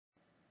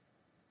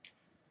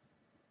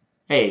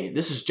Hey,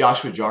 this is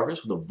Joshua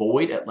Jarvis with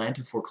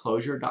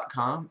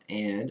AvoidAtlantaForeclosure.com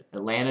and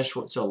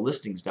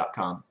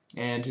AtlantaShortSaleListings.com.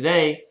 And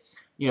today,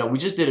 we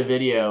just did a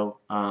video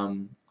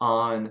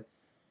on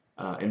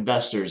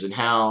investors and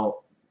how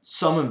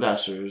some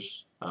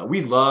investors,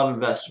 we love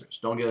investors,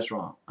 don't get us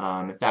wrong.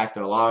 In fact,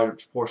 a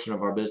large portion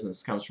of our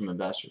business comes from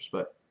investors,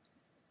 but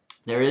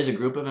there is a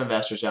group of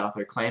investors out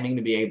there claiming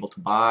to be able to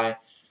buy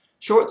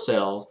short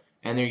sales,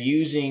 and they're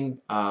using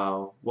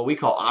what we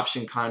call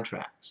option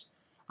contracts.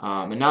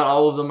 And not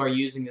all of them are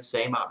using the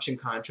same option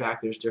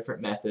contract. There's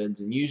different methods,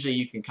 and usually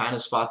you can kind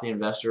of spot the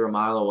investor a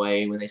mile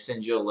away when they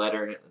send you a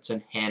letter and it's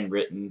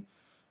handwritten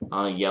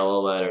on a yellow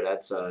letter.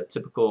 That's a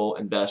typical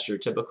investor,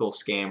 typical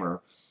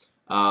scammer.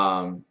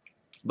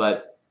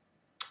 But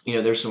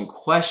there's some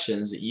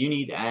questions that you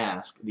need to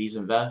ask these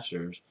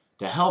investors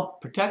to help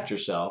protect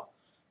yourself,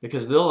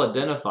 because they'll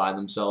identify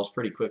themselves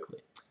pretty quickly.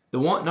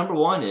 Number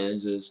one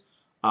is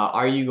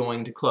are you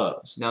going to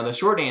close? Now the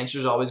short answer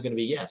is always going to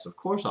be yes, of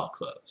course I'll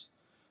close.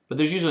 But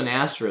there's usually an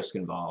asterisk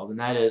involved, and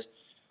that is,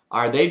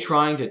 are they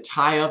trying to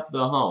tie up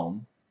the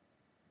home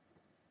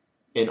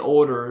in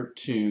order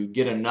to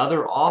get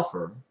another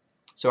offer?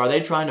 So are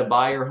they trying to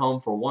buy your home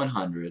for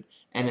 $100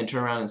 and then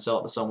turn around and sell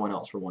it to someone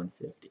else for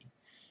 $150?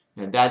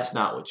 And that's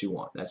not what you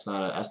want. That's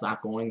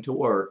not going to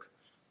work,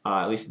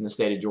 at least in the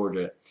state of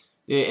Georgia.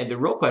 And the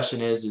real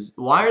question is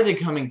why are they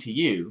coming to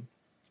you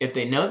if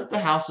they know that the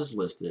house is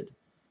listed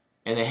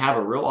and they have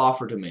a real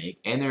offer to make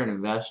and they're an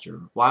investor?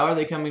 Why are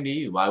they coming to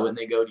you? Why wouldn't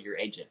they go to your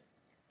agent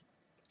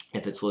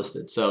if it's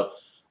listed? So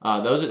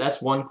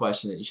that's one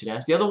question that you should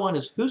ask. The other one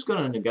is, who's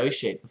going to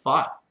negotiate the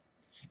file?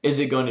 Is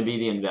it going to be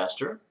the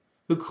investor,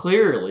 who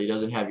clearly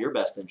doesn't have your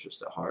best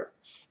interest at heart?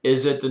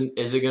 Is it going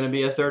to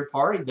be a third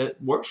party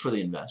that works for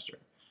the investor,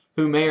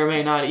 who may or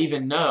may not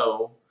even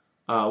know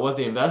what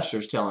the investor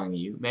is telling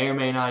you, may or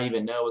may not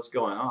even know what's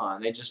going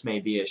on? They just may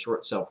be a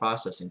short sale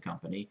processing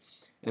company,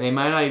 and they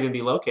might not even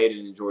be located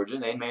in Georgia,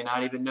 and they may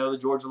not even know the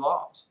Georgia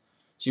laws.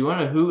 So you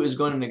want to know who is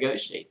going to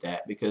negotiate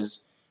that,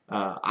 because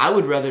I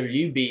would rather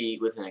you be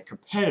with a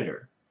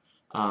competitor.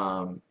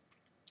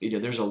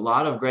 There's a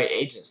lot of great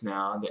agents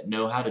now that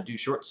know how to do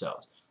short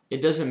sales.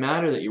 It doesn't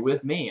matter that you're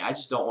with me. I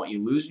just don't want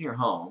you losing your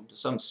home to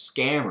some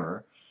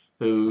scammer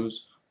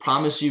who's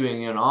promised you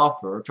an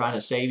offer, trying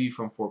to save you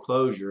from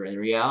foreclosure. In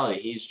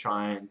reality, he's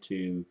trying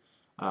to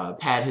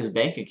pad his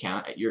bank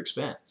account at your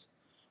expense.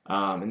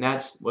 And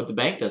that's what the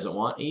bank doesn't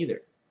want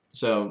either.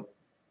 So,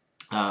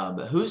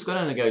 but who's going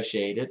to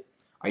negotiate it?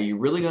 Are you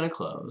really going to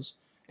close?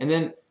 And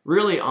then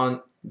really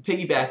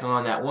piggybacking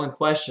on that one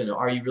question,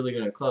 are you really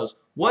going to close?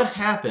 What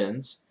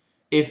happens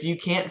if you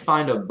can't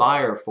find a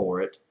buyer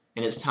for it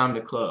and it's time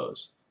to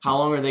close? How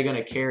long are they going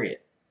to carry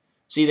it?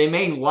 See, they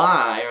may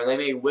lie or they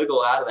may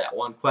wiggle out of that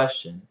one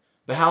question,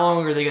 but how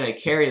long are they going to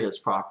carry this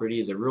property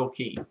is a real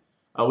key.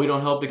 We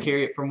don't hope to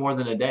carry it for more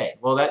than a day.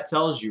 Well, that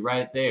tells you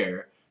right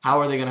there, how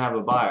are they going to have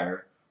a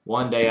buyer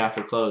one day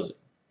after closing?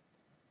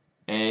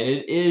 And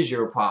it is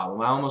your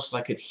problem.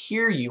 I could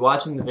hear you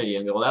watching the video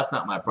and go, well, that's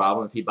not my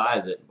problem. If he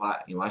buys it,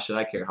 why should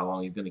I care how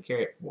long he's going to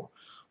carry it for?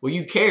 Well,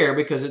 you care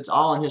because it's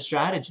all in his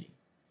strategy.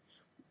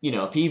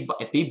 If he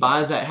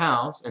buys that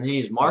house and then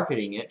he's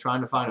marketing it,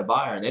 trying to find a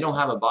buyer, and they don't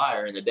have a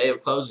buyer, and the day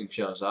of closing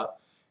shows up,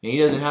 and he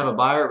doesn't have a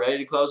buyer ready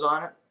to close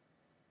on it,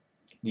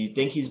 do you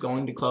think he's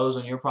going to close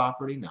on your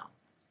property? No.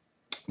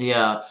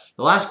 The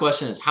last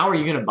question is, how are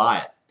you going to buy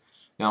it?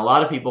 Now, a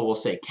lot of people will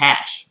say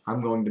cash.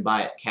 I'm going to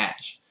buy it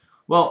cash.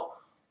 Well,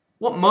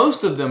 what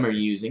most of them are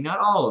using, not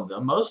all of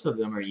them, most of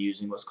them are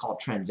using what's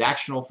called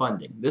transactional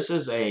funding. This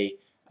is a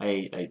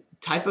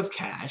type of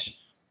cash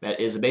that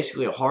is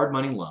basically a hard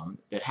money loan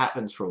that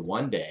happens for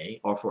one day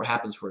or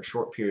happens for a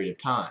short period of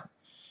time.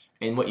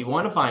 And what you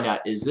want to find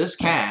out, is this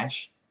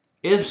cash?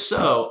 If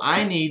so,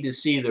 I need to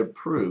see the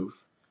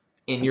proof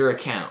in your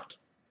account.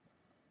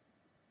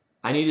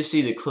 I need to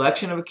see the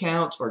collection of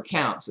accounts or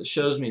accounts that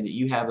shows me that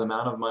you have the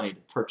amount of money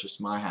to purchase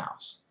my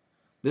house.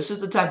 This is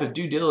the type of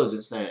due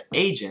diligence that an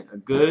agent, a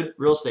good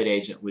real estate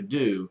agent, would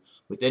do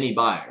with any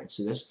buyer.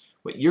 So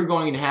what you're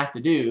going to have to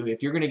do,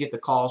 if you're going to get the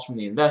calls from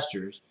the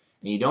investors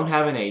and you don't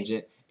have an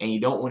agent and you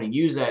don't want to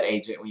use that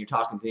agent when you're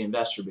talking to the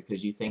investor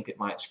because you think it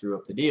might screw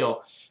up the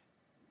deal,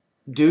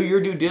 do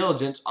your due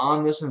diligence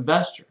on this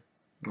investor.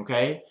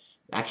 Okay?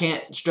 I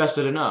can't stress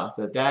it enough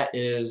that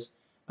is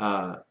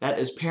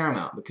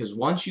paramount, because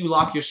once you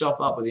lock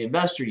yourself up with the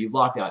investor, you've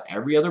locked out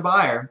every other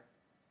buyer,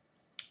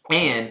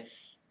 and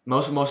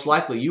most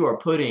likely you are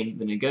putting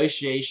the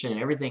negotiation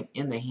and everything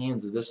in the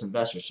hands of this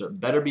investor. So it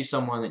better be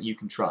someone that you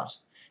can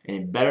trust, and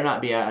it better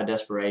not be out of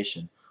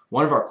desperation.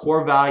 One of our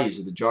core values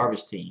of the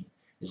Jarvis team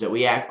is that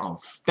we act on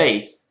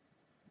faith,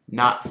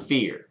 not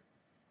fear.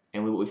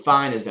 And what we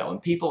find is that when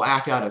people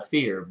act out of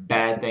fear,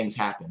 bad things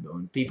happen. But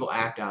when people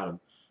act out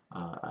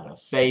of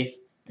faith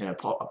and a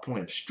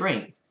point of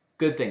strength,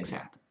 good things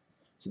happen.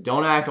 So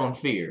don't act on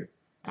fear,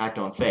 act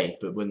on faith.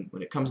 But when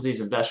it comes to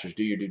these investors,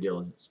 do your due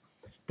diligence.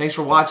 Thanks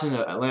for watching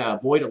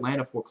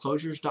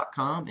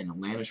AvoidAtlantaForeclosures.com and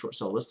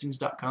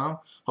AtlantaShortSaleListings.com.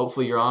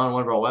 Hopefully you're on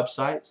one of our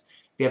websites.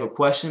 If you have a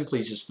question,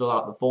 please just fill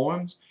out the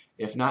forms.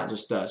 If not,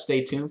 just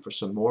stay tuned for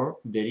some more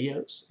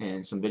videos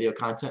and some video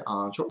content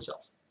on short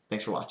sales.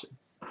 Thanks for watching.